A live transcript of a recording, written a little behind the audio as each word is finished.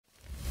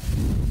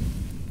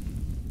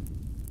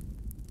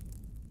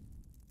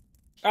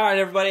All right,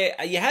 everybody,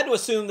 you had to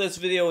assume this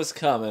video was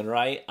coming,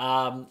 right?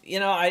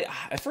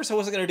 At first I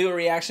wasn't going to do a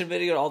reaction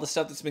video to all the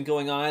stuff that's been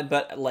going on,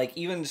 but like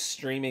even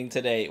streaming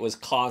today, it was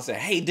constant.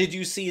 Hey, did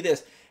you see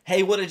this?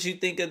 Hey, what did you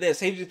think of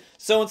this? Hey,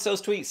 so-and-so's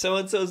tweet,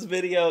 so-and-so's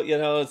video,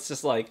 it's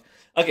just like,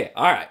 okay,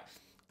 all right.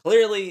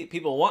 Clearly,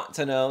 people want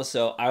to know,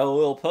 so I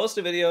will post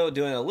a video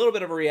doing a little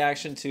bit of a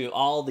reaction to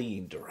all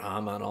the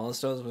drama and all the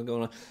stuff that's been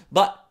going on.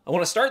 But I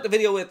want to start the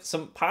video with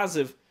some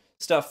positive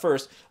stuff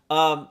first.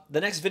 The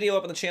next video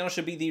up on the channel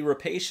should be the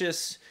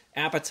Rapacious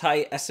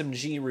Appetite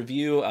SMG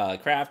review.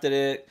 Crafted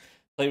it,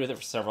 played with it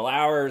for several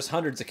hours,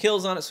 hundreds of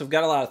kills on it, so we've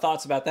got a lot of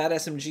thoughts about that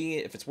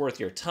SMG, if it's worth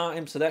your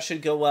time. So that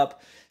should go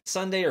up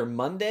Sunday or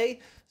Monday,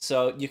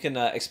 so you can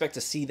expect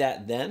to see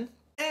that then.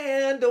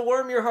 And to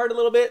warm your heart a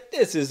little bit,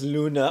 this is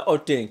Luna. Oh,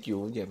 thank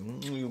you. Yeah,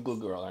 you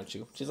good girl, aren't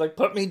you? She's like,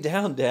 put me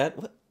down,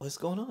 Dad. What's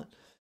going on?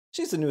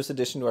 She's the newest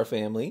addition to our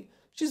family.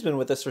 She's been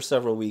with us for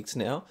several weeks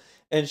now,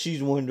 and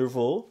she's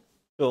wonderful.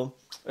 So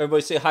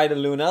everybody say hi to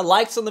Luna.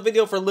 Likes on the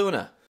video for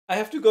Luna. I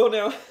have to go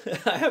now.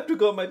 I have to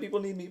go. My people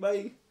need me.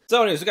 Bye.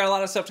 So anyways, we got a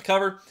lot of stuff to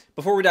cover.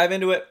 Before we dive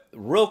into it,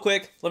 real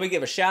quick, let me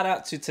give a shout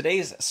out to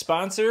today's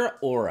sponsor,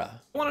 Aura.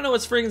 Want to know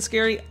what's friggin'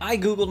 scary? I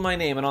Googled my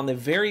name, and on the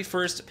very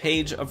first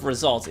page of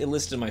results, it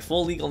listed my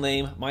full legal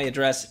name, my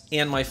address,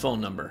 and my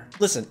phone number.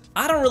 Listen,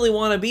 I don't really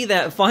want to be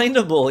that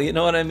findable, you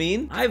know what I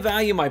mean? I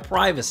value my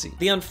privacy.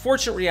 The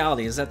unfortunate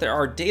reality is that there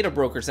are data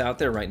brokers out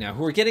there right now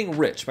who are getting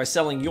rich by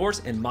selling yours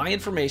and my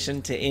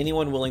information to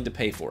anyone willing to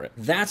pay for it.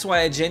 That's why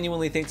I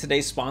genuinely think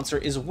today's sponsor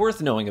is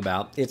worth knowing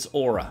about. It's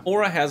Aura.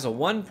 Aura has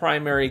one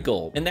primary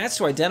goal, and that's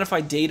to identify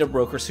data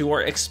brokers who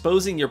are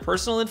exposing your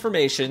personal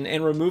information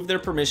and remove their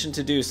permission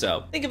to do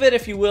so. Think of it,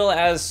 if you will,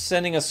 as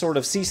sending a sort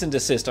of cease and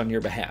desist on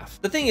your behalf.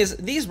 The thing is,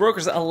 these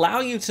brokers allow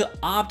you to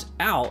opt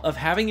out of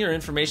having your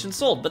information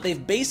sold, but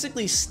they've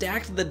basically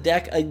stacked the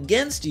deck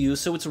against you,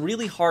 so it's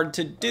really hard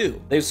to do.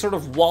 They've sort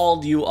of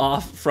walled you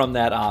off from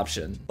that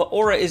option. But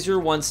Aura is your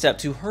one step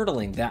to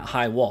hurdling that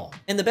high wall.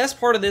 And the best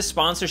part of this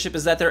sponsorship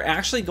is that they're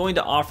actually going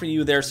to offer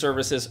you their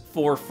services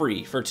for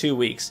free for 2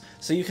 weeks.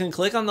 So you can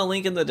click on the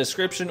link in the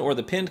description or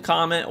the pinned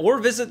comment, or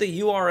visit the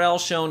URL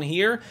shown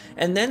here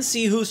and then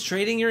see who's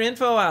trading your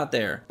info out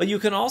there. But you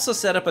can also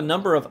set up a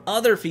number of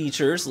other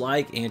features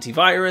like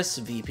antivirus,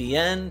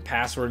 VPN,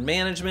 password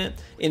management,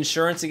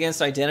 insurance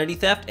against identity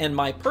theft, and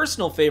my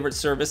personal favorite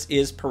service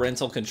is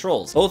parental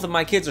controls. Both of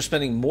my kids are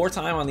spending more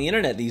time on the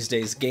internet these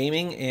days,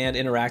 gaming and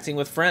interacting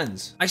with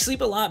friends. I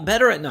sleep a lot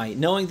better at night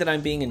knowing that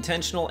I'm being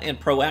intentional and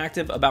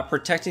proactive about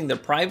protecting their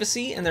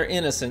privacy and their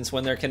innocence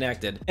when they're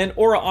connected. And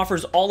Aura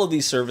offers all of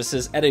these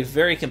services at a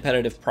very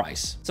competitive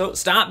price. So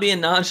stop being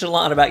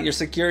nonchalant about your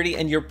security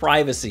and your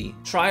privacy.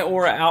 Try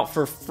Aura out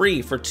for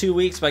free for 2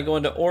 weeks by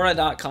going to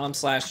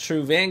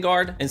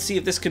aura.com/truevanguard and see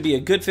if this could be a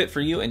good fit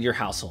for you and your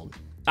household.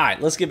 All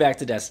right, let's get back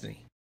to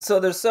Destiny. So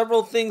there's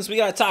several things we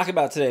got to talk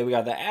about today. We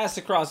got the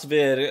Aztecross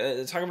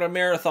vid, talking about a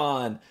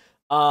marathon,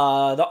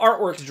 the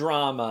artwork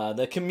drama,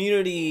 the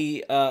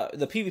community,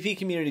 the PvP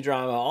community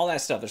drama, all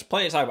that stuff. There's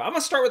plenty to talk about. I'm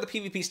going to start with the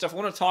PvP stuff. I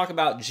want to talk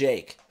about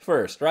Jake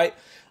first, right?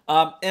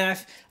 And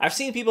I've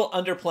seen people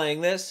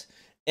underplaying this,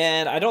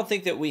 and I don't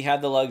think that we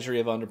have the luxury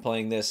of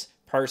underplaying this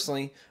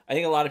personally. I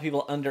think a lot of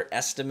people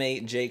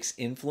underestimate Jake's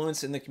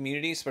influence in the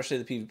community, especially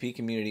the PvP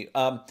community.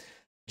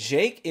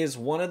 Jake is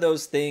one of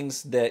those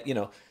things that,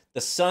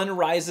 the sun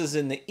rises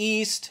in the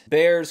east,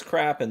 bears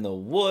crap in the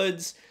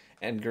woods,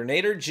 and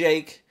Gernader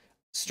Jake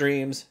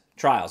streams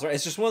trials, right?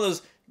 It's just one of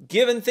those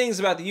given things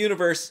about the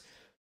universe.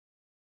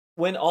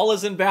 When all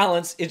is in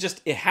balance,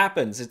 it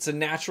happens. It's a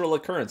natural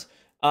occurrence.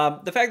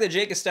 The fact that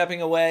Jake is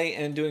stepping away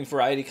and doing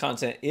variety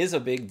content is a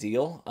big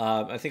deal.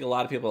 I think a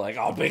lot of people are like,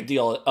 oh, big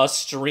deal, a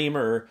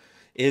streamer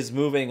is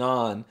moving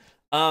on.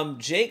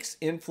 Jake's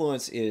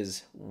influence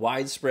is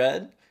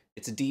widespread,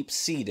 it's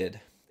deep-seated,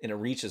 and it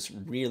reaches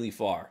really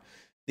far.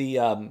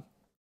 The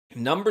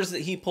numbers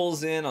that he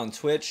pulls in on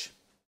Twitch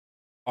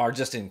are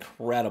just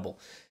incredible.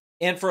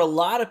 And for a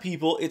lot of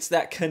people, it's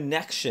that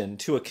connection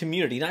to a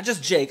community. Not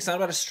just Jake, it's not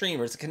about a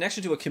streamer. It's a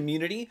connection to a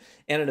community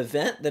and an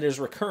event that is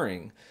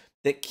recurring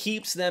that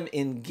keeps them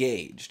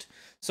engaged.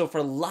 So for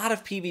a lot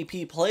of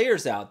PvP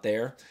players out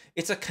there,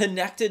 it's a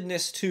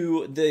connectedness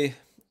to the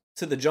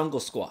jungle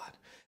squad.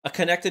 A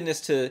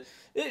connectedness to,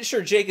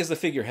 sure, Jake is the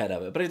figurehead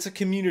of it, but it's a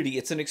community.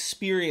 It's an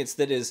experience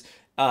that is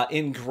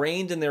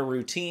ingrained in their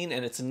routine,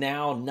 and it's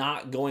now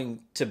not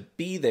going to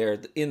be there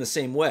in the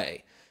same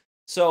way.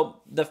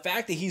 So the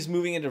fact that he's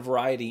moving into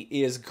variety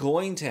is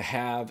going to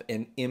have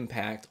an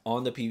impact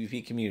on the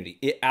PvP community.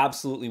 It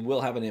absolutely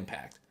will have an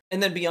impact.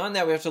 And then beyond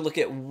that, we have to look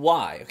at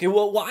why. Okay,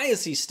 well, why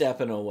is he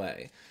stepping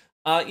away?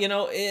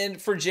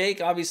 And for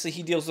Jake, obviously,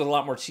 he deals with a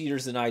lot more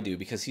cheaters than I do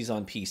because he's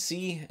on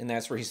PC, and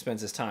that's where he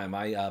spends his time.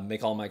 I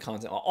make all my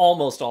content,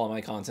 almost all of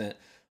my content,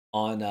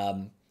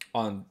 on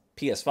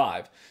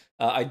PS5.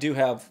 I do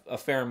have a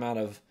fair amount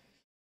of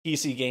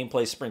PC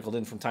gameplay sprinkled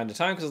in from time to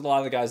time because a lot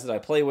of the guys that I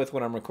play with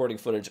when I'm recording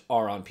footage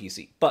are on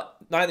PC. But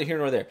neither here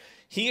nor there.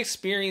 He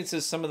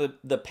experiences some of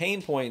the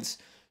pain points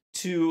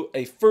to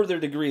a further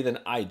degree than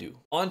I do.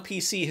 On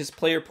PC, his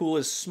player pool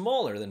is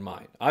smaller than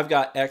mine. I've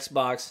got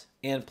Xbox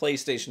and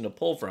PlayStation to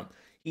pull from.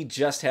 He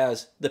just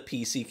has the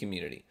PC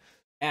community.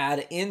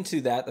 Add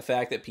into that the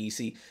fact that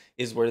PC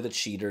is where the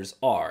cheaters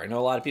are. I know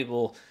a lot of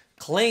people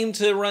claim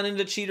to run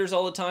into cheaters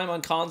all the time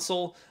on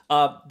console.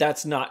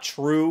 That's not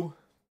true.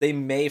 They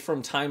may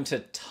from time to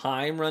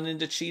time run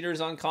into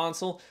cheaters on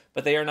console,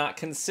 but they are not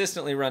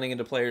consistently running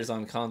into players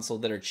on console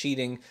that are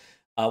cheating.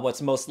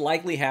 What's most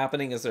likely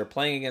happening is they're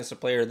playing against a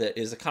player that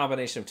is a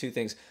combination of two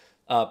things: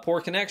 poor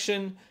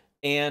connection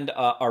and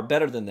are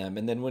better than them.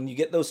 And then when you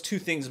get those two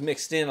things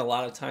mixed in, a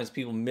lot of times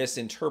people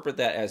misinterpret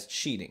that as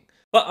cheating.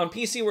 But on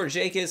PC, where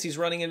Jake is, he's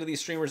running into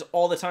these streamers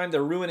all the time.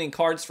 They're ruining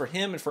cards for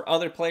him and for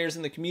other players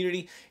in the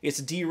community.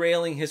 It's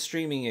derailing his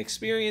streaming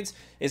experience.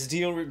 It's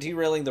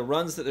derailing the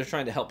runs that they're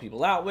trying to help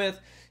people out with.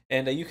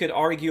 And you could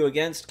argue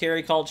against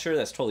carry culture.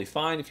 That's totally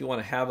fine. If you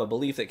want to have a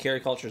belief that carry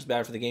culture is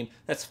bad for the game,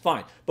 that's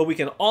fine. But we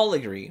can all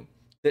agree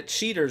that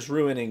cheaters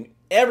ruining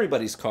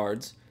everybody's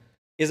cards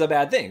is a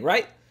bad thing,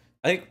 right?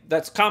 I think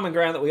that's common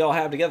ground that we all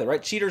have together,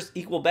 right? Cheaters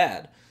equal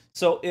bad.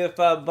 So if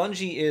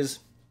Bungie is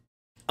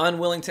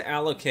unwilling to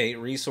allocate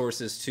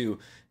resources to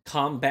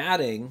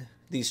combating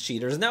these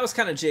cheaters, and that was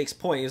kind of Jake's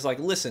point. He was like,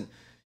 listen,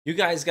 you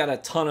guys got a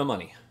ton of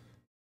money.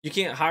 You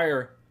can't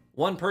hire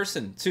one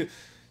person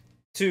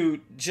to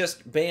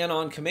just ban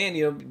on command,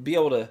 you know, be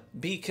able to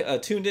be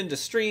tuned into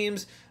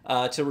streams,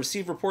 to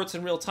receive reports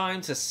in real time,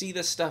 to see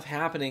this stuff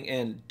happening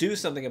and do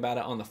something about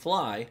it on the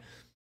fly.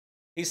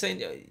 He's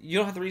saying, you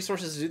don't have the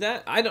resources to do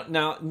that? I don't.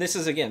 Now, this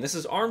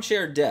is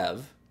armchair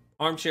dev,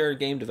 armchair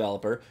game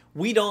developer.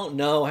 We don't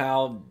know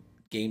how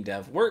game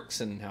dev works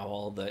and how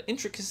all the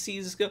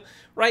intricacies go,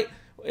 right?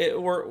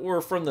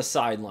 We're from the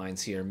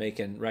sidelines here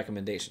making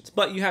recommendations.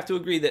 But you have to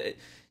agree that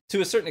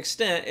to a certain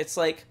extent, it's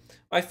like,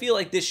 I feel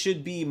like this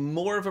should be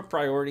more of a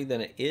priority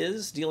than it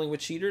is dealing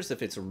with cheaters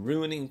if it's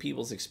ruining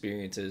people's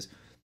experiences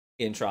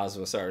in Trials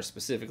of Osiris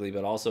specifically,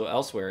 but also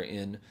elsewhere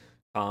in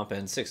comp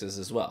and sixes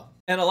as well.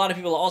 And a lot of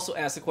people also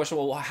ask the question,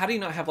 well, how do you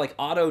not have like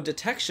auto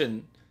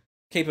detection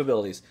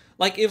capabilities?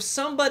 Like if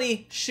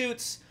somebody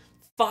shoots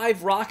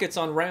 5 rockets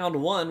on round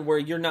 1 where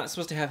you're not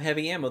supposed to have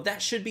heavy ammo,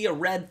 that should be a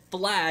red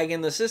flag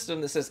in the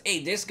system that says,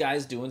 hey, this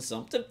guy's doing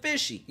something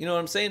fishy. You know what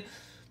I'm saying?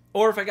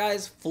 Or if a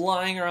guy's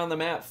flying around the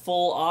map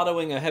full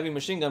autoing a heavy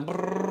machine gun,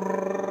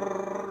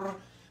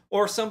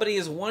 or somebody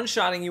is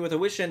one-shotting you with a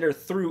Witchender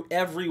through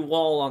every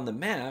wall on the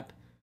map,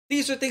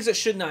 these are things that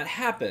should not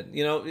happen.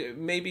 You know,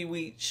 maybe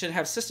we should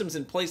have systems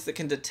in place that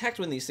can detect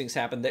when these things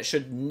happen that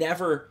should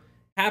never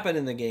happen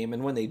in the game,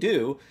 and when they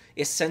do,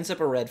 it sends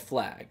up a red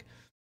flag.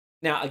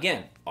 Now,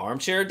 again,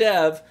 armchair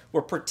dev,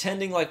 we're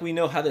pretending like we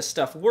know how this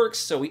stuff works,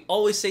 so we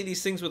always say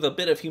these things with a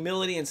bit of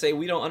humility and say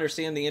we don't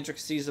understand the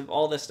intricacies of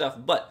all this stuff,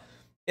 but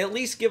at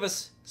least give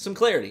us some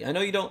clarity. I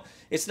know you don't,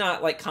 it's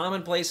not like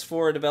commonplace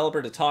for a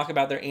developer to talk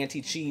about their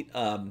anti-cheat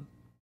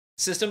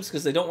systems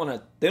because they don't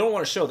want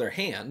to show their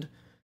hand.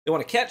 They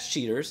want to catch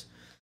cheaters.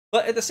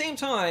 But at the same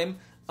time,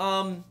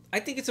 I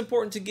think it's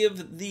important to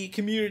give the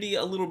community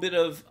a little bit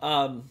of,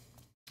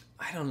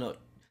 I don't know,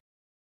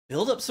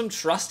 build up some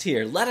trust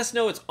here. Let us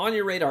know it's on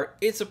your radar.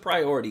 It's a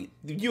priority.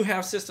 You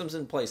have systems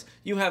in place.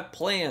 You have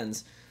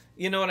plans.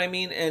 You know what I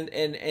mean?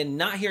 And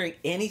not hearing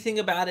anything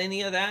about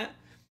any of that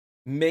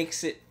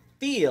makes it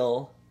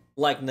feel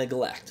like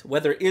neglect,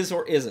 whether it is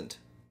or isn't.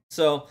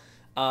 So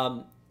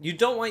you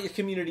don't want your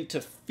community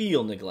to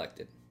feel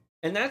neglected.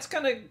 And that's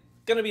kind of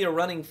going to be a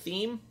running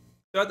theme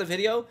throughout the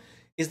video,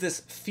 is this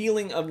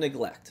feeling of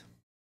neglect.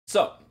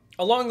 So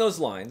along those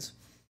lines,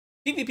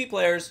 PvP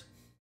players,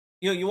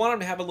 you want them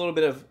to have a little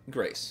bit of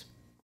grace.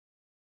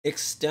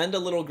 Extend a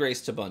little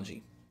grace to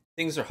Bungie.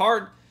 Things are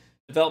hard.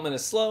 Development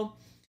is slow.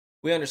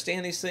 We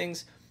understand these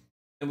things,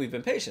 and we've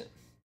been patient.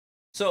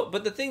 So,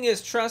 but the thing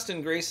is, trust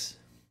and grace,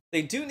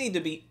 they do need to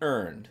be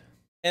earned.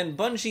 And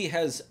Bungie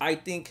has, I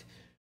think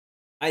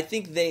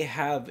they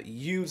have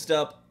used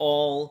up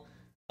all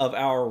of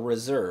our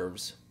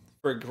reserves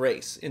for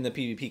grace in the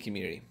PvP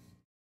community.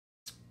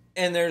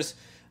 And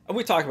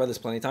we talked about this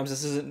plenty of times.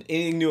 This isn't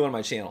anything new on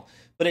my channel.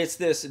 But it's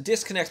this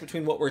disconnect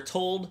between what we're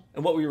told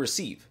and what we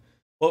receive.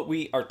 What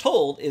we are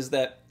told is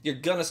that you're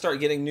going to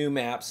start getting new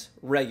maps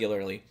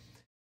regularly.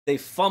 They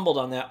fumbled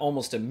on that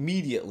almost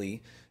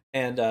immediately.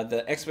 And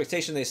the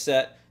expectation they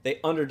set, they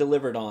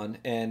under-delivered on.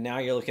 And now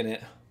you're looking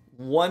at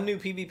one new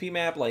PvP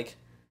map, like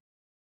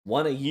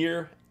one a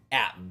year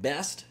at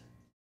best.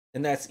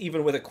 And that's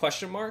even with a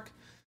question mark.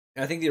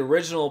 And I think the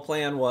original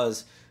plan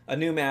was a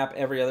new map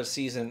every other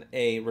season,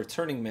 a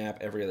returning map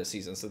every other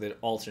season. So they'd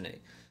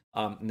alternate.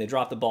 And they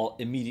dropped the ball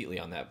immediately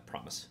on that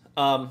promise.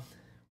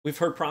 We've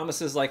heard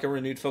promises like a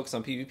renewed focus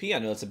on PvP. I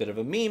know it's a bit of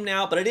a meme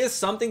now, but it is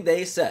something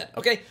they said.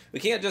 Okay, we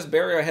can't just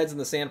bury our heads in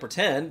the sand and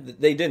pretend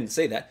that they didn't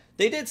say that.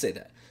 They did say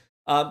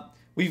that.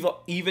 We've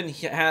even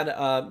had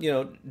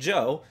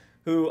Joe,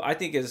 who I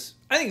think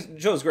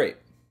Joe's great.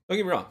 Don't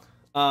get me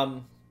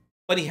wrong.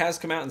 But he has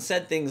come out and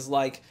said things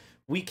like,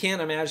 we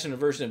can't imagine a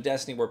version of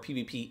Destiny where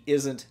PvP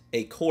isn't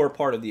a core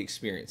part of the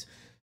experience.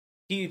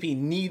 PvP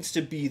needs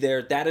to be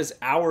there. That is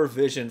our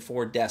vision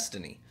for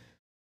Destiny.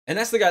 And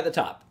that's the guy at the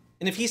top.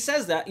 And if he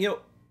says that, you know,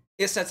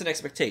 it sets an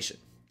expectation.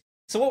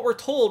 So what we're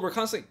told, we're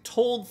constantly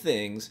told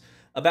things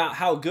about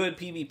how good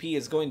PvP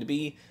is going to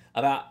be,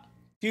 about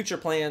future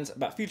plans,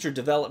 about future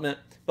development.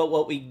 But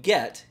what we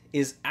get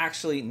is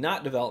actually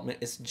not development,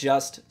 it's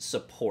just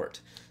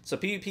support. So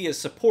PvP is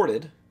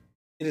supported,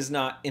 it is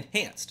not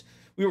enhanced.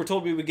 We were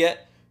told we would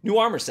get new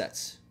armor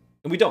sets,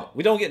 and we don't.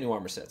 We don't get new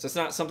armor sets. It's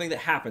not something that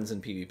happens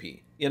in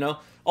PvP. You know,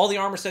 all the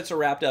armor sets are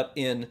wrapped up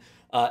in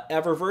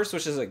Eververse,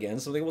 which is, again,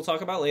 something we'll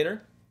talk about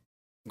later.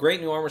 Great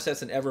new armor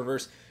sets in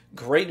Eververse.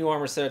 Great new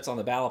armor sets on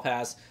the Battle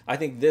Pass. I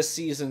think this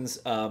season's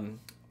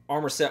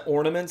armor set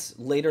ornaments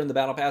later in the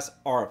Battle Pass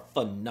are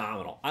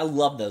phenomenal. I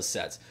love those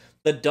sets.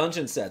 The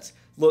dungeon sets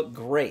look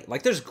great.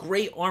 Like, there's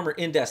great armor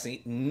in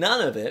Destiny.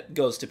 None of it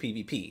goes to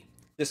PvP.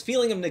 This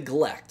feeling of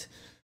neglect.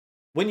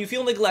 When you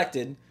feel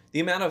neglected, the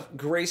amount of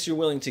grace you're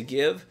willing to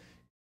give,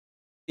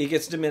 it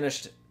gets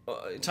diminished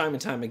time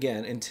and time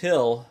again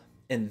until,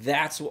 and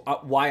that's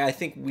why I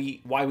think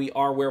why we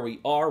are where we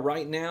are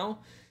right now,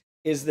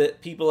 is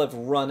that people have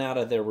run out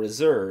of their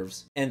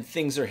reserves and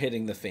things are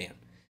hitting the fan.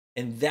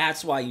 And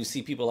that's why you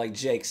see people like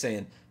Jake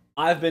saying,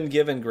 I've been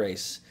given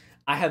grace.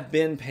 I have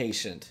been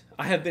patient.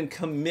 I have been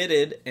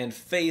committed and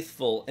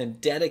faithful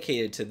and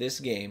dedicated to this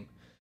game.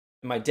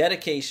 And my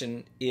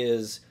dedication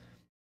is,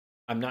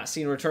 I'm not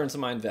seeing returns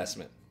on my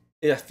investment.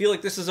 I feel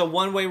like this is a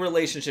one-way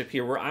relationship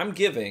here where I'm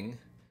giving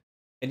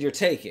and you're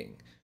taking.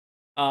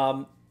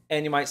 And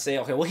you might say,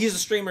 okay, well, he's a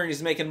streamer and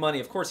he's making money.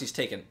 Of course he's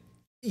taking.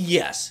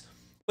 Yes,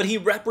 but he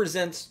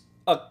represents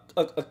a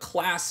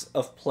class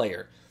of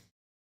player.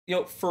 You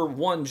know, for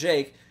one,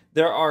 Jake,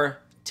 there are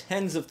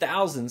tens of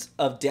thousands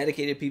of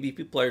dedicated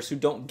PvP players who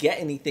don't get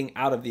anything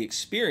out of the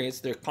experience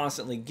they're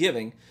constantly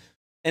giving.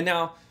 And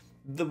now,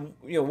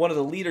 one of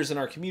the leaders in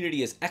our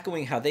community is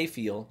echoing how they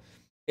feel.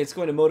 It's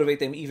going to motivate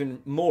them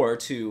even more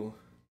to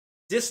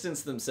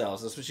distance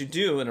themselves. That's what you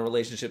do in a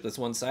relationship that's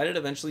one-sided.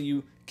 Eventually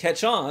you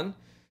catch on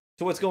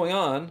to what's going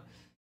on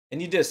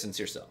and you distance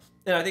yourself.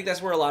 And I think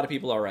that's where a lot of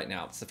people are right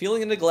now. It's the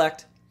feeling of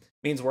neglect.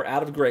 It means we're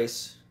out of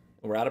grace,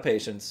 and we're out of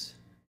patience,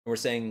 and we're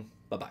saying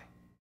bye-bye.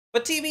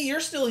 But TV, you're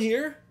still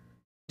here.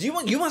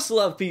 You must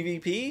love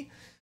PvP.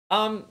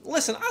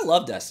 Listen, I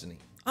love Destiny.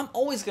 I'm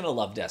always gonna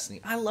love Destiny.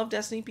 I love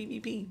Destiny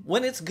PvP.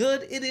 When it's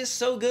good, it is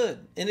so good,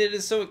 and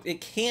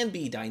it can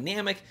be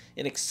dynamic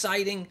and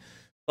exciting.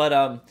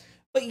 But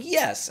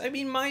yes, I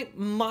mean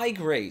my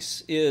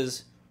grace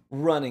is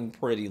running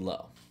pretty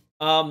low.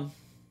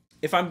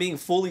 If I'm being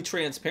fully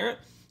transparent,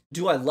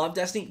 do I love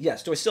Destiny?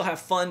 Yes. Do I still have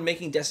fun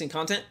making Destiny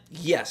content?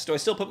 Yes. Do I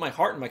still put my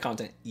heart in my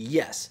content?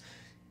 Yes.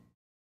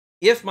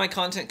 If my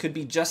content could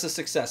be just as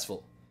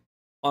successful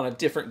on a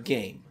different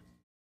game,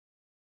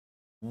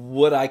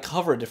 would I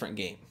cover a different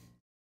game?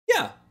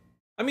 Yeah.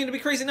 I mean, it'd be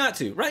crazy not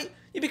to, right?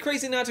 You'd be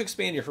crazy not to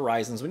expand your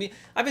horizons.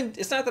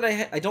 It's not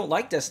that I don't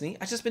like Destiny.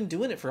 I've just been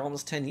doing it for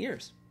almost 10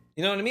 years.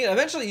 You know what I mean?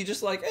 Eventually, you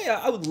just like, hey,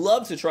 I would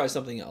love to try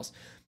something else.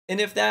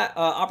 And if that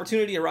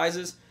opportunity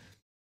arises,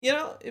 you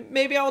know,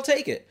 maybe I'll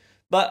take it.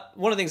 But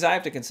one of the things I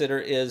have to consider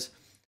is,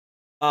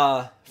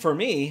 for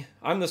me,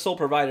 I'm the sole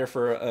provider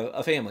for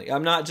a family.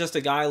 I'm not just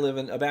a guy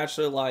living a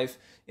bachelor life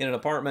in an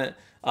apartment,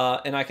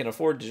 and I can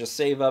afford to just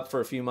save up for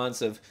a few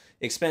months of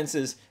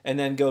expenses and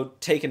then go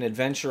take an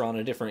adventure on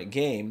a different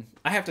game.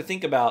 I have to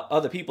think about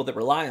other people that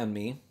rely on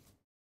me,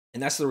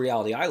 and that's the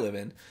reality I live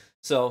in.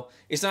 So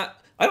it's not,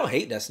 I don't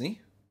hate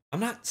Destiny. I'm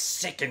not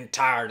sick and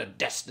tired of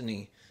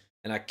Destiny,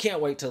 and I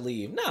can't wait to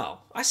leave. No,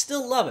 I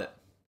still love it.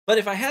 But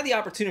if I had the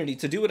opportunity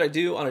to do what I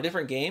do on a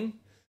different game,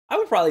 I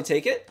would probably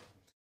take it.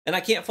 And I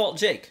can't fault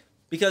Jake,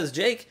 because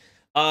Jake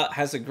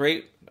has a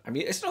great, I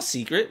mean, it's no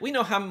secret. We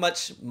know how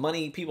much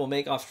money people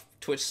make off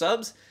Twitch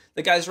subs.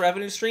 The guy's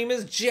revenue stream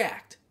is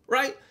jacked,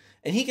 right?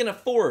 And he can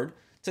afford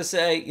to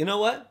say, you know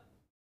what?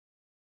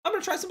 I'm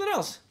going to try something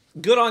else.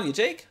 Good on you,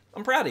 Jake.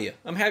 I'm proud of you.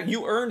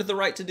 You earned the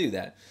right to do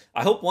that.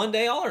 I hope one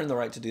day I'll earn the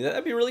right to do that.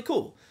 That'd be really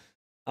cool.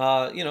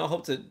 You know, I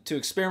hope to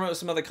experiment with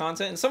some other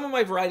content. And some of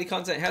my variety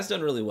content has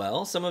done really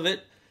well. Some of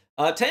it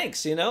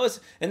tanks, you know,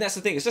 and that's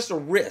the thing. It's just a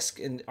risk.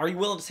 And are you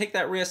willing to take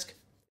that risk?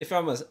 If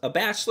I'm a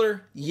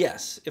bachelor,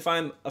 yes. If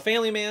I'm a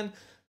family man,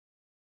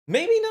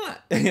 maybe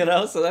not, you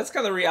know? So that's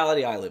kind of the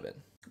reality I live in.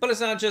 But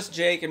it's not just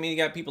Jake. I mean, you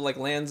got people like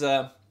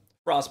Lanza,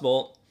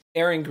 Frostbolt,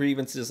 airing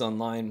grievances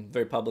online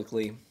very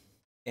publicly.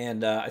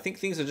 And I think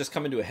things are just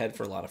coming to a head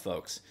for a lot of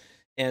folks.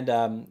 And,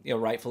 you know,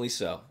 rightfully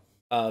so.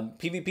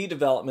 PvP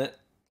development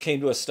came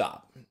to a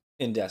stop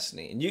in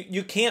Destiny. And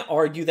you can't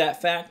argue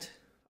that fact.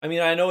 I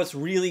mean, I know it's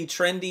really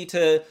trendy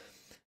to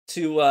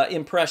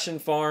impression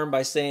farm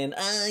by saying,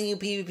 you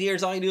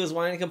PvPers, all you do is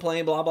whine and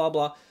complain, blah, blah,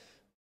 blah.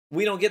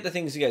 We don't get the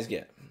things you guys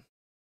get.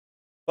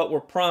 But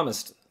we're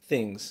promised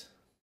things.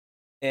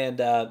 And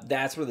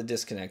that's where the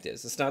disconnect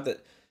is. It's not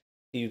that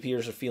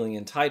PvPers are feeling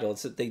entitled.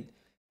 It's that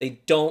they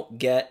don't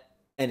get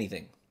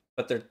anything.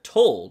 But they're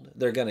told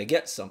they're going to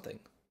get something.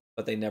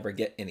 But they never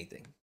get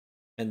anything.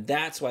 And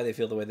that's why they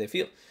feel the way they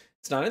feel.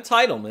 It's not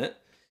entitlement.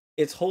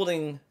 It's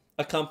holding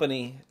a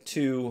company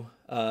to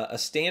a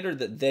standard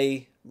that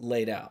they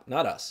laid out,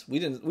 not us. We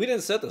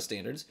didn't set those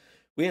standards.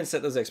 We didn't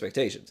set those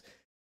expectations.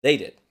 They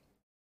did.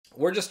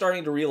 We're just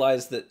starting to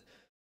realize that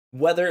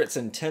whether it's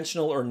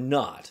intentional or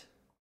not,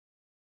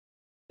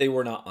 they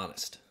were not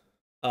honest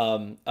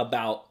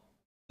about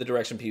the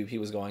direction PvP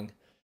was going,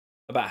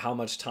 about how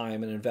much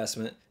time and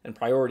investment and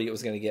priority it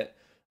was going to get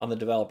on the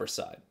developer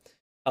side.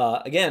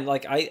 Again,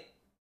 like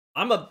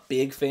I'm a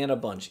big fan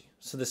of Bungie,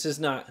 so this is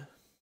not,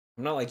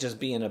 I'm not like just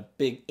being a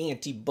big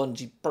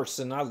anti-Bungie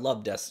person. I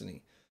love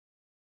Destiny.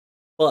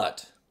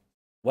 But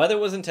whether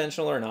it was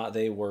intentional or not,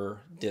 they were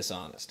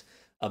dishonest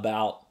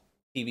about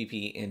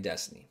PvP in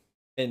Destiny.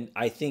 And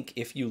I think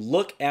if you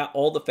look at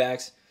all the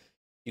facts,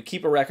 you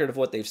keep a record of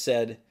what they've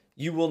said,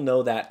 you will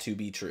know that to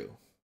be true,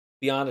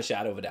 beyond a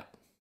shadow of a doubt.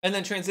 And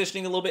then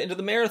transitioning a little bit into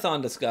the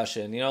Marathon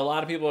discussion, you know, a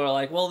lot of people are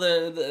like, well,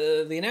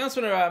 the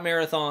announcement about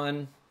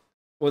Marathon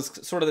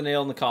was sort of the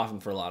nail in the coffin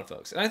for a lot of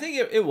folks. And I think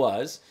it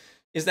was.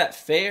 Is that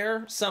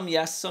fair? Some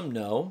yes, some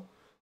no.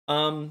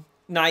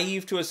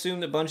 Naive to assume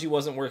that Bungie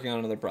wasn't working on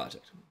another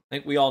project. I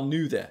think we all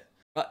knew that.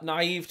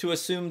 Naive to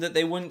assume that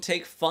they wouldn't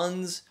take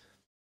funds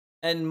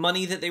and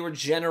money that they were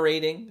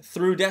generating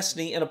through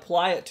Destiny and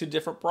apply it to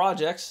different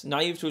projects.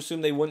 Naive to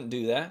assume they wouldn't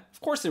do that.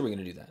 Of course they were going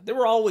to do that. They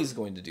were always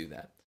going to do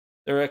that.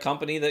 They're a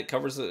company that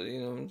covers,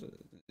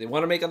 they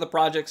want to make other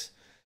projects.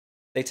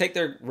 They take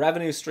their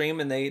revenue stream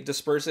and they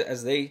disperse it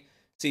as they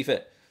see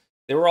fit.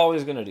 They were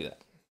always going to do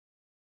that.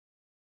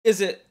 Is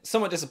it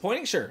somewhat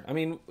disappointing? Sure. I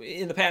mean,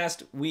 in the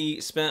past,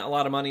 we spent a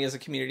lot of money as a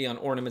community on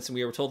ornaments, and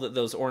we were told that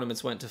those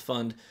ornaments went to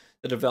fund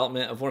the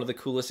development of one of the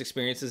coolest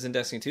experiences in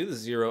Destiny 2, the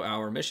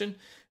 0-hour mission.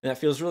 And that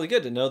feels really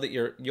good to know that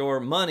your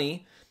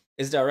money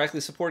is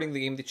directly supporting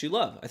the game that you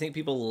love. I think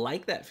people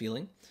like that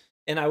feeling.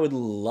 And I would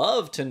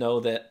love to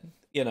know that,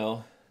 you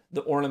know,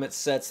 the ornament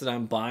sets that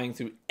I'm buying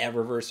through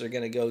Eververse are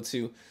going to go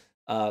to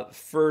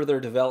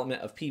further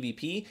development of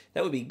PvP.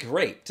 That would be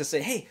great to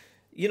say, hey,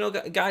 you know,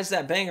 guys,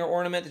 that banger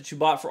ornament that you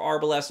bought for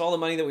Arbalest, all the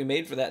money that we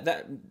made for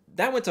that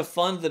went to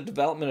fund the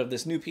development of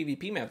this new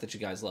PvP map that you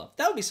guys love.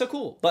 That would be so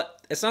cool.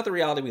 But it's not the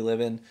reality we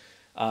live in,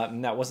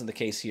 and that wasn't the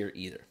case here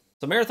either.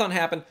 So Marathon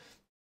happened.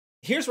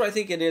 Here's where I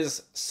think it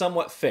is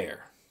somewhat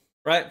fair,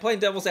 right? Playing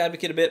devil's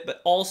advocate a bit, but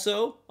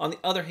also, on the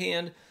other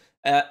hand,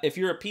 if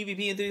you're a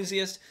PvP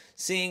enthusiast,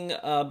 seeing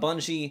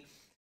Bungie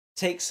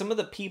take some of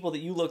the people that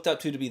you looked up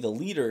to be the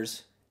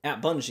leaders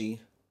at Bungie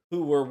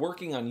who were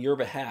working on your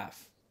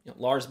behalf, you know,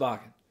 Lars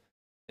Bakken,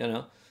 you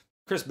know,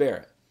 Chris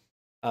Barrett,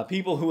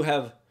 people who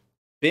have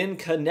been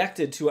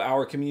connected to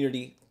our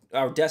community,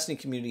 our Destiny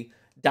community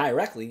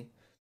directly,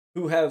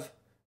 who have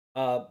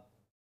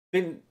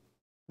been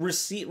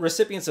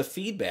recipients of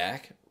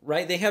feedback,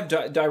 right? They have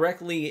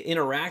directly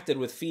interacted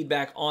with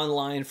feedback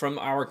online from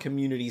our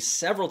community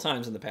several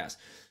times in the past.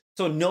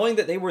 So knowing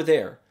that they were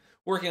there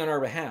working on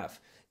our behalf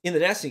in the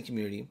Destiny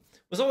community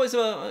was always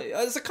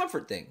it's a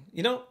comfort thing.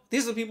 You know,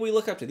 these are the people we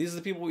look up to. These are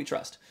the people we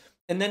trust.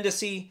 And then to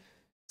see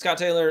Scott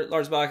Taylor,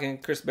 Lars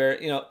Bakken, Chris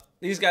Barrett, you know,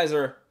 these guys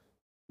are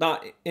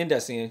not in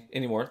Destiny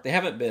anymore. They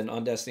haven't been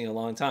on Destiny in a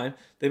long time.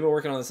 They've been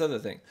working on this other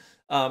thing.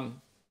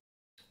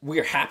 We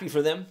are happy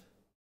for them.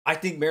 I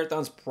think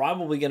Marathon's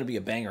probably going to be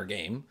a banger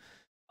game.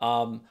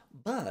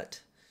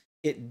 But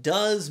it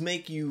does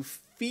make you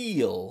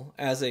feel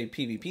as a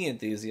PvP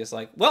enthusiast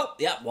like, well,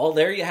 yeah, well,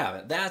 there you have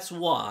it. That's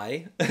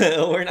why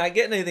we're not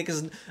getting anything,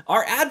 because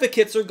our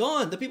advocates are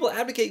gone. The people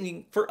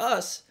advocating for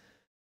us,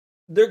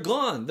 they're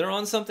gone. They're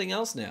on something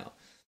else now.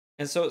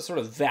 And so it sort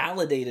of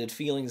validated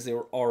feelings they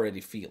were already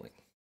feeling.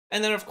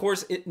 And then, of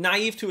course,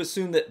 naive to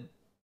assume that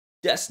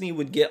Destiny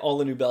would get all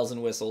the new bells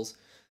and whistles.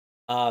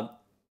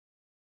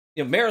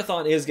 You know,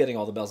 Marathon is getting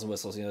all the bells and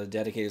whistles, you know, the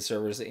dedicated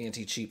servers, the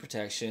anti-cheat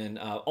protection,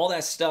 all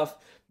that stuff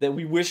that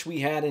we wish we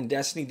had in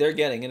Destiny, they're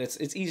getting. And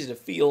it's easy to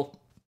feel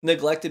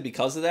neglected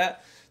because of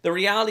that. The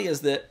reality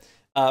is that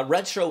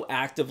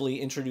retroactively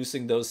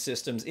introducing those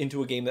systems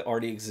into a game that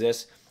already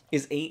exists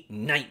is a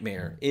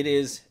nightmare. It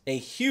is a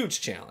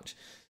huge challenge.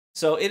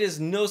 So it is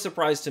no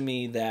surprise to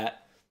me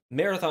that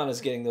Marathon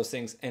is getting those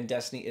things and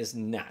Destiny is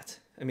not.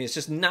 I mean, it's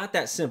just not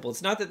that simple.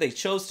 It's not that they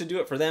chose to do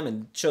it for them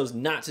and chose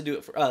not to do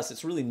it for us.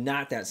 It's really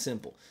not that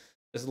simple.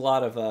 There's a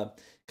lot of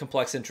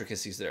complex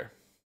intricacies there.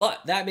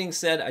 But that being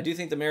said, I do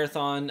think the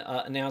Marathon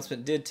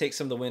announcement did take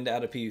some of the wind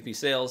out of PvP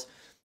sales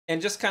and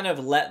just kind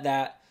of let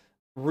that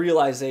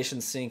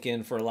realization sink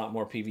in for a lot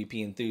more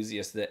PvP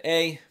enthusiasts that,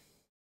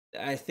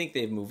 I think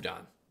they've moved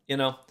on. You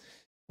know,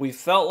 we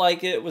felt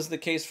like it was the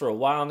case for a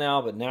while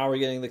now, but now we're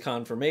getting the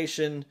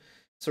confirmation,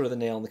 sort of the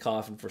nail in the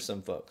coffin for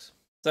some folks.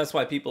 So that's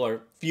why people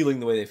are feeling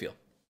the way they feel.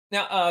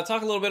 Now,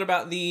 talk a little bit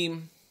about the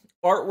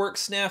artwork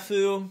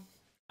snafu.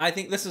 I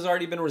think this has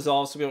already been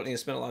resolved, so we don't need to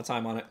spend a lot of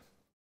time on it.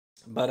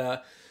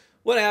 But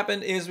what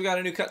happened is we got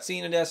a new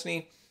cutscene in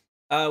Destiny,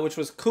 which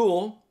was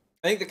cool.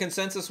 I think the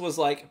consensus was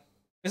like,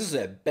 this is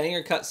a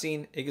banger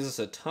cutscene. It gives us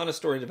a ton of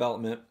story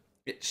development.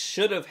 It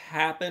should have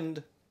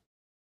happened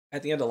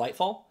at the end of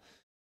Lightfall,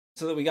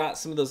 so that we got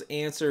some of those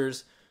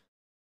answers.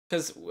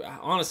 Because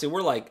honestly,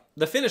 we're like,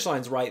 the finish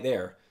line's right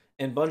there.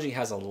 And Bungie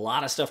has a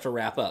lot of stuff to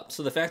wrap up.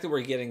 So the fact that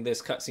we're getting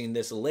this cutscene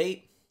this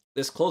late,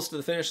 this close to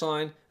the finish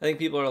line, I think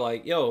people are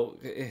like, yo,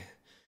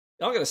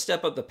 y'all got to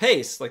step up the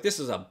pace. Like, this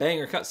is a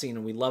banger cutscene,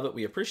 and we love it.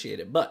 We appreciate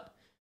it. But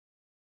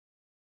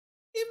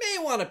you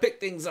may want to pick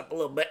things up a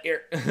little bit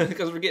here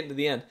because we're getting to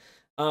the end.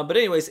 But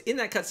anyways, in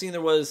that cutscene, there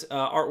was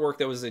artwork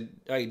that was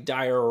a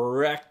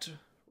direct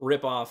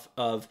ripoff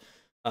of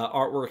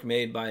artwork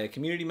made by a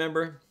community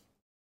member.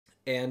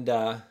 And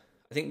I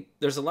think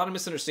there's a lot of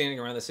misunderstanding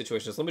around the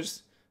situation. So let me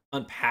just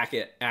unpack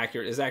it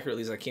as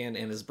accurately as I can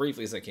and as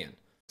briefly as I can.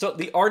 So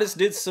the artist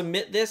did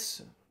submit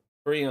this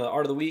for, the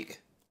Art of the Week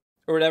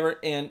or whatever.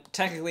 And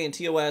technically in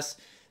TOS,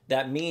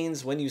 that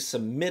means when you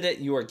submit it,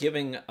 you are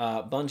giving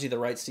Bungie the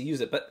rights to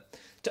use it. But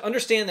to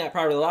understand that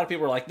properly, a lot of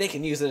people are like, they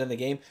can use it in the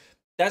game.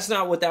 That's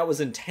not what that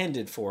was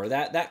intended for.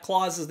 That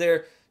clause is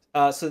there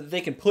so that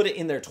they can put it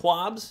in their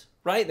TWABs,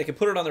 right? They can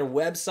put it on their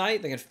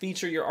website. They can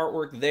feature your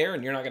artwork there,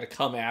 and you're not going to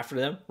come after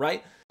them,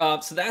 right?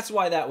 So that's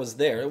why that was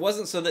there. It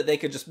wasn't so that they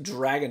could just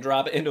drag and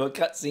drop it into a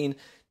cutscene,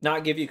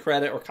 not give you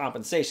credit or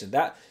compensation.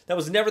 That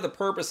was never the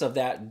purpose of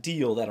that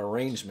deal, that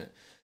arrangement.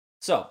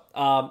 So,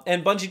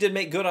 and Bungie did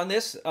make good on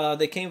this.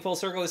 They came full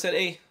circle. They said,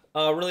 hey,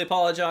 really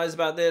apologize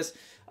about this.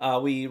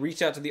 We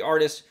reached out to the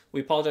artist.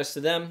 We apologized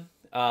to them.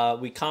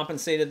 We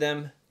compensated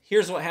them.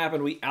 Here's what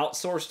happened. We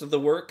outsourced the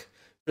work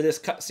for this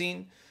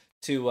cutscene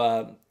to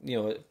a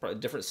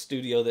different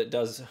studio that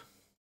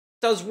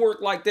does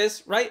work like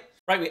this, right?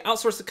 Right. We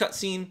outsourced the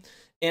cutscene,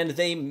 and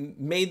they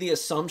made the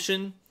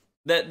assumption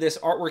that this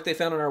artwork they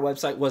found on our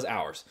website was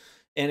ours,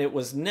 and it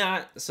was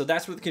not. So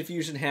that's where the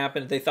confusion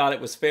happened. They thought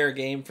it was fair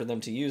game for them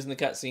to use in the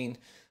cutscene,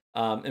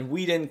 and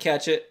we didn't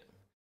catch it.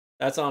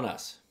 That's on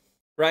us,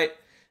 right?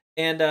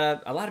 And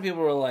a lot of people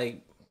were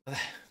like.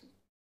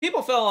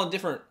 People fell on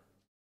different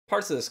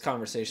parts of this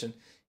conversation.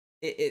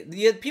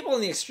 You had people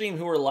in the extreme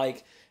who were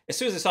like, as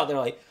soon as they saw it, they're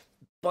like,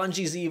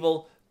 Bungie's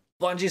evil.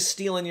 Bungie's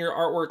stealing your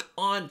artwork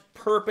on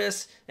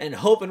purpose and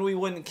hoping we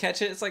wouldn't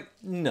catch it. It's like,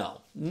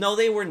 no,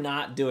 they were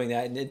not doing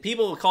that. And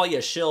people will call you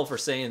a shill for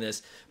saying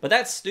this, but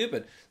that's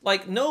stupid.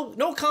 Like,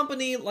 no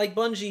company like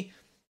Bungie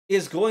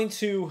is going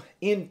to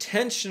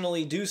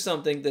intentionally do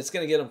something that's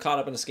going to get them caught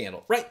up in a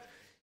scandal, right?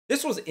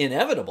 This was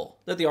inevitable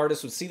that the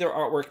artist would see their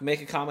artwork,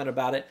 make a comment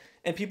about it,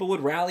 and people would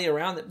rally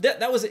around it.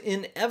 That was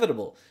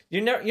inevitable.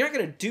 You're not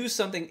going to do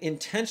something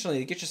intentionally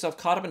to get yourself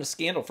caught up in a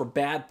scandal for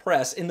bad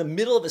press in the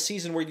middle of a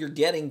season where you're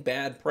getting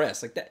bad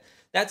press. Like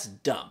that's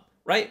dumb,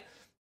 right?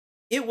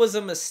 It was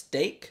a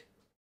mistake.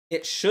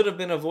 It should have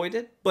been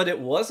avoided, but it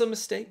was a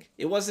mistake.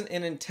 It wasn't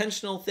an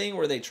intentional thing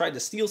where they tried to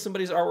steal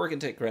somebody's artwork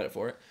and take credit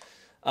for it.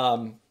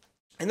 And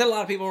then a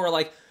lot of people were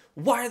like,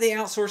 why are they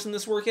outsourcing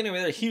this work anyway?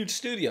 They're a huge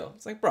studio.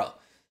 It's like, bro.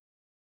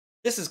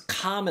 This is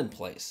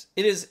commonplace.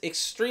 It is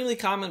extremely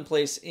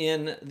commonplace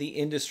in the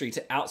industry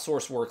to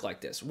outsource work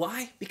like this.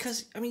 Why?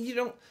 Because, I mean,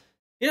 you're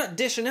not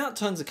dishing out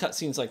tons of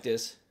cutscenes like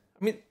this.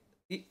 I mean,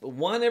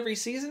 one every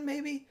season,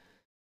 maybe?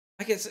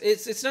 Like,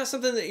 it's not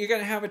something that you're going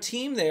to have a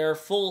team there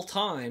full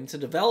time to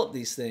develop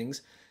these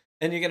things,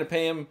 and you're going to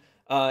pay them,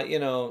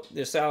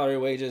 their salary,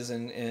 wages,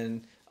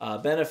 and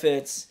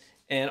benefits,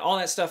 and all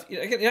that stuff.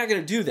 You're not going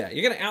to do that.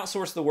 You're going to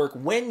outsource the work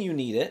when you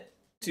need it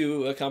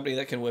to a company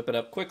that can whip it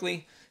up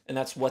quickly. And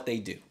that's what they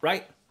do,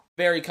 right?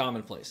 Very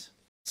commonplace.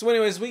 So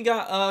anyways, we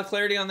got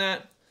clarity on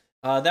that.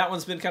 That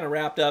one's been kind of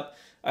wrapped up.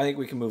 I think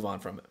we can move on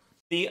from it.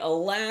 The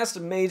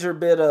last major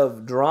bit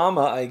of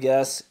drama, I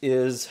guess,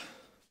 is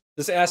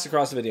this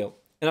Aztecross video.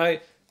 And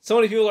so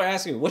many people are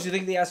asking me, what do you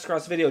think of the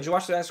Aztecross video? Did you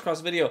watch the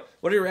Aztecross video?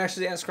 What are your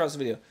reactions to the Aztecross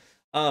video?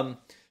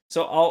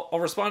 So I'll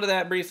respond to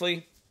that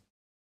briefly.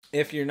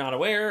 If you're not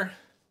aware,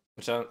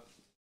 which I'm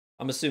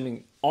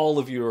assuming all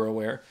of you are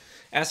aware,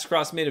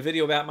 Aztecross made a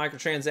video about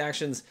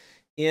microtransactions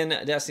in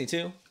Destiny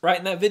 2, right?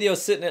 And that video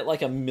is sitting at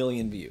like 1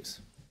 million views.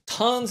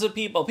 Tons of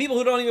people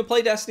who don't even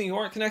play Destiny, who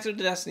aren't connected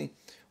to Destiny,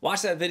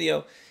 watch that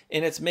video,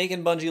 and it's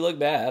making Bungie look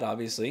bad,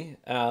 obviously.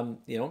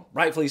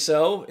 Rightfully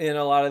so in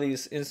a lot of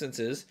these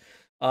instances.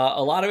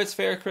 A lot of it's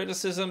fair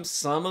criticism.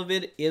 Some of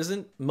it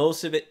isn't.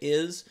 Most of it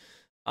is.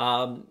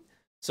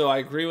 So I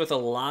agree with a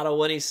lot of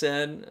what he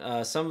said.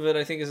 Some of it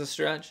I think is a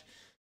stretch,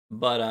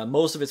 but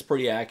most of it's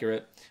pretty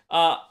accurate.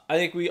 I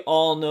think we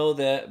all know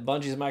that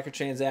Bungie's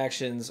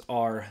microtransactions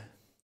are...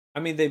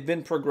 they've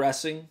been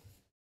progressing.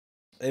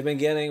 They've been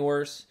getting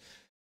worse.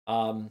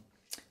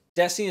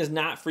 Destiny is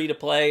not free to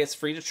play. It's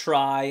free to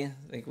try.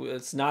 I think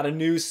it's not a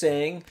new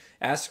saying.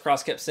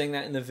 Aztecross kept saying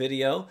that in the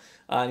video.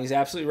 And he's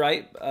absolutely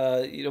right.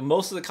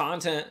 Most of the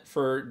content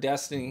for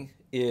Destiny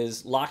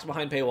is locked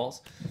behind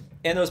paywalls.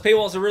 And those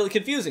paywalls are really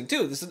confusing,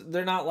 too.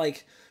 They're not,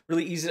 like,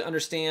 really easy to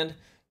understand.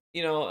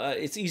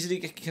 It's easy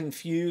to get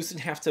confused and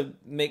have to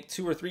make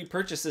 2 or 3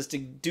 purchases to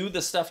do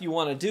the stuff you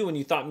want to do when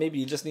you thought maybe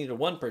you just needed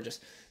 1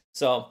 purchase.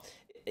 So,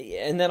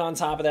 and then on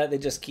top of that, they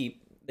just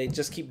keep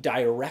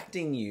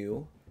directing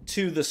you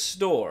to the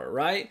store,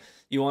 right?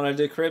 You want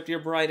to decrypt your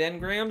bright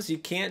engrams? You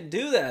can't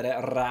do that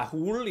at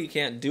Rahul. You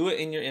can't do it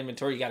in your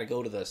inventory. You got to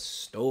go to the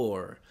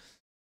store.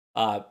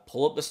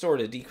 Pull up the store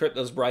to decrypt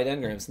those bright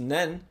engrams, and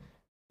then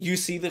you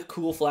see the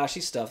cool, flashy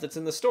stuff that's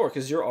in the store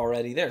because you're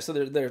already there. So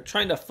they're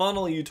trying to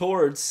funnel you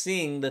towards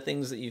seeing the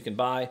things that you can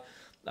buy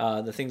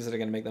the things that are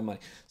going to make them money.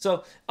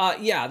 So,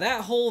 yeah,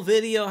 that whole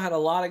video had a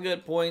lot of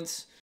good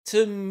points.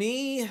 To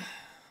me,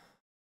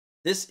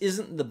 this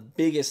isn't the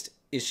biggest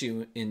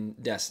issue in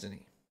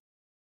Destiny.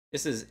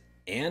 This is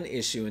an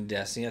issue in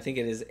Destiny. I think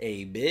it is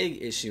a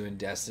big issue in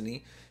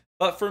Destiny.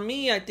 But for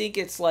me, I think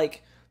it's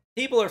like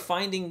people are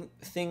finding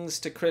things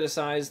to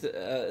criticize.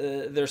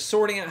 They're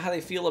sorting out how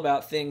they feel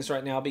about things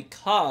right now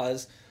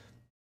because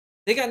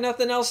they got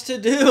nothing else to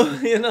do.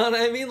 You know what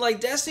I mean? Like,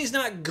 Destiny's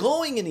not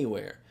going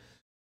anywhere.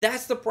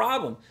 That's the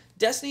problem.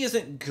 Destiny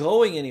isn't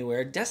going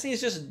anywhere. Destiny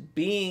is just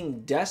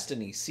being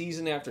Destiny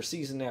season after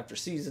season after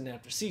season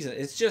after season.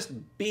 It's just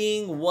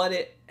being what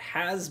it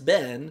has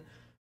been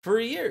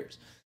for years.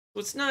 So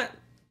it's not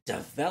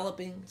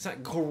developing. It's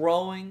not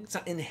growing. It's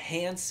not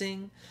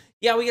enhancing.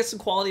 Yeah, we get some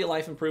quality of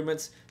life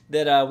improvements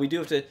that we do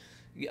have to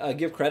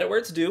give credit where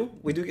it's due.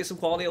 We do get some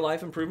quality of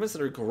life improvements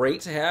that are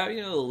great to have.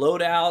 You know,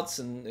 loadouts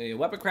and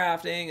weapon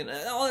crafting and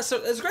all that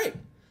stuff. That's great.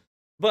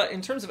 But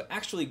in terms of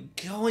actually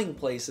going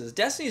places,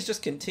 Destiny is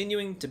just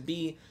continuing to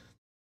be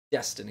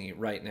Destiny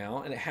right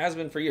now, and it has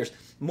been for years.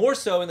 More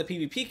so in the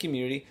PvP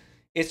community,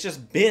 it's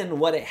just been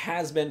what it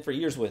has been for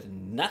years with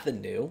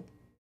nothing new,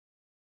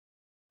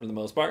 for the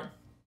most part.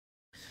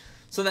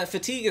 So that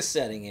fatigue is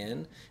setting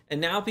in, and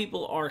now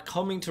people are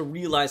coming to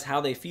realize how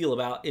they feel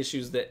about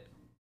issues that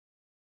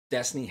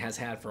Destiny has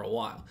had for a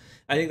while.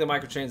 I think the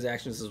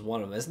microtransactions is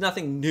one of them. It's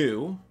nothing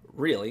new,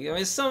 really. I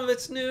mean, some of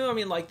it's new. I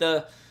mean, like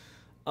the...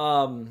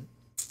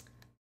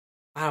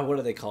 what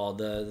are they called?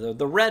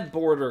 The red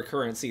border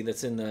currency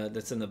that's in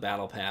the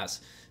battle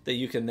pass that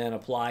you can then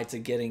apply to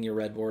getting your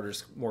red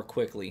borders more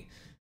quickly.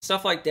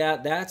 Stuff like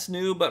that, that's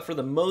new, but for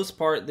the most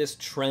part, this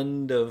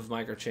trend of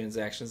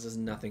microtransactions is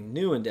nothing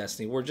new in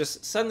Destiny. We're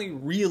just suddenly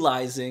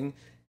realizing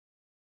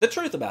the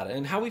truth about it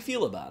and how we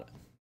feel about it.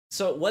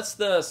 So what's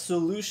the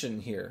solution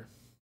here?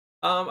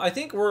 I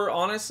think we're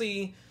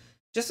honestly,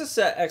 just to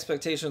set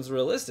expectations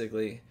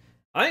realistically,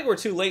 I think we're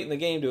too late in the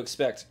game to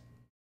expect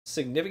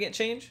significant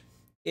change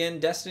in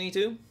Destiny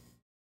 2.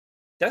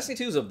 Destiny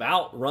 2 is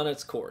about run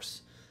its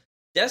course.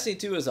 Destiny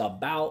 2 is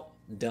about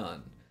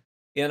done,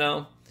 you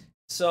know?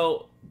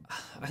 So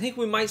I think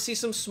we might see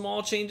some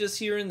small changes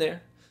here and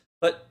there,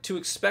 but to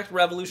expect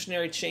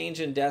revolutionary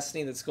change in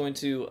Destiny that's going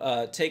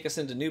to take us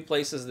into new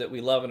places that we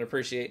love and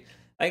appreciate,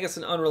 I think it's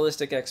an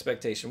unrealistic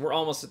expectation. We're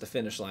almost at the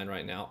finish line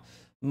right now.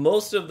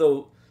 Most of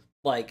the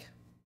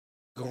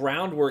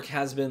groundwork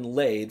has been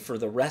laid for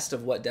the rest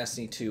of what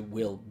Destiny 2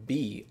 will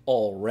be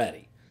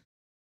already.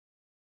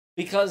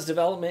 Because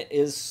development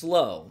is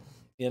slow.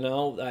 You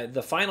know,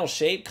 the final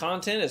shape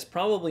content is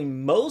probably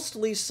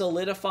mostly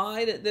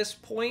solidified at this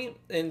point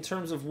in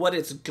terms of what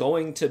it's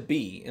going to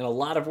be. And a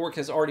lot of work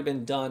has already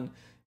been done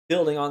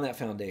building on that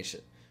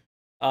foundation.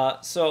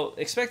 So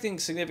expecting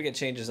significant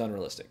change is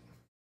unrealistic.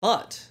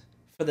 But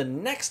for the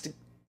next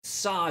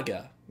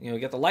saga, you know, we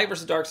got the Light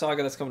versus Dark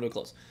saga that's coming to a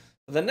close.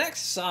 For the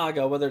next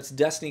saga, whether it's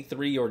Destiny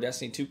 3 or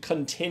Destiny 2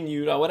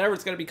 continued or whatever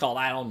it's going to be called,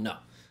 I don't know.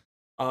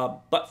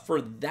 But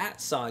for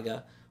that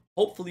saga,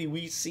 hopefully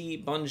we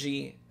see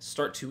Bungie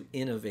start to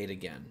innovate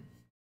again,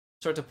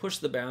 start to push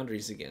the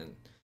boundaries again,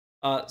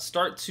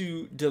 start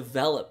to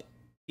develop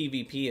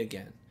PvP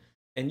again.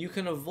 And you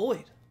can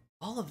avoid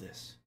all of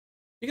this.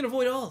 You can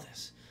avoid all of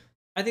this.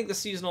 I think the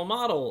seasonal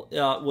model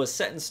was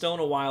set in stone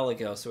a while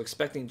ago, so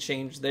expecting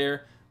change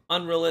there,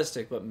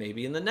 unrealistic. But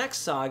maybe in the next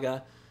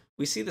saga,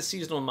 we see the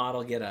seasonal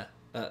model get a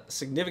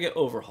significant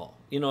overhaul.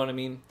 You know what I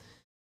mean?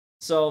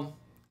 So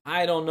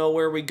I don't know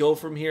where we go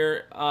from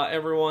here,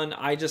 everyone.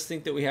 I just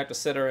think that we have to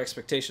set our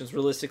expectations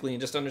realistically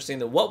and just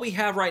understand that what we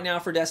have right now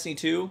for Destiny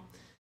 2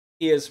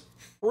 is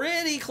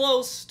pretty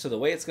close to the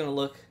way it's going to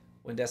look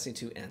when Destiny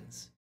 2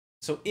 ends.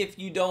 So if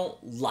you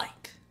don't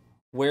like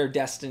where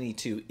Destiny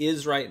 2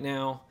 is right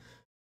now,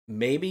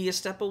 maybe you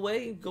step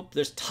away. Go.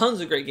 There's tons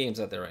of great games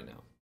out there right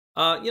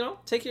now. You know,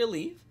 take your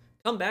leave.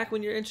 Come back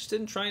when you're interested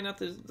in trying out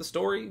the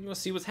story. You want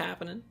to see what's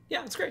happening.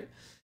 Yeah, it's great.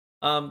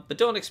 But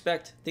don't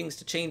expect things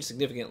to change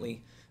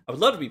significantly. I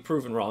would love to be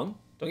proven wrong.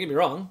 Don't get me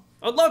wrong.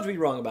 I would love to be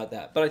wrong about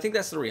that, but I think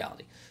that's the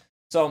reality.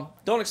 So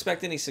don't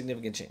expect any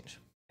significant change.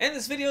 And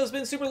this video has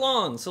been super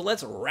long, so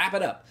let's wrap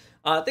it up.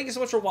 Thank you so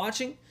much for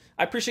watching.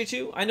 I appreciate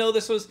you. I know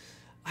this was,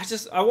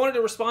 I wanted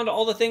to respond to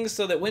all the things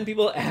so that when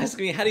people ask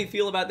me, how do you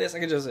feel about this? I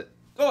can just,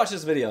 go watch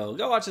this video.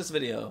 Go watch this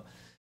video.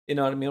 You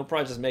know what I mean? I'll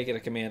probably just make it a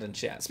command in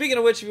chat. Speaking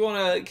of which, if you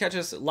want to catch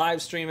us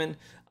live streaming,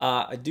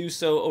 I do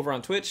so over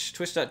on Twitch,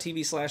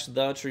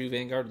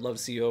 twitch.tv/TheTrueVanguard. Love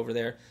to see you over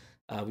there.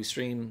 We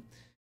stream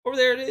over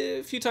there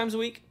a few times a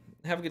week.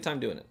 Have a good time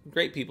doing it.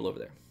 Great people over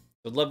there.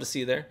 Would love to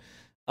see you there.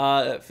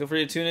 Feel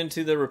free to tune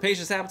into the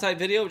Rapacious Appetite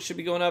video, which should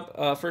be going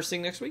up first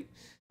thing next week.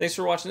 Thanks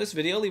for watching this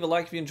video. Leave a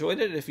like if you enjoyed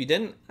it. If you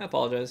didn't, I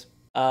apologize.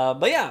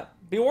 But yeah,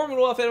 be warm and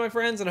well fed, my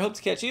friends, and I hope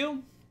to catch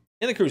you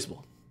in the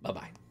Crucible.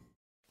 Bye-bye.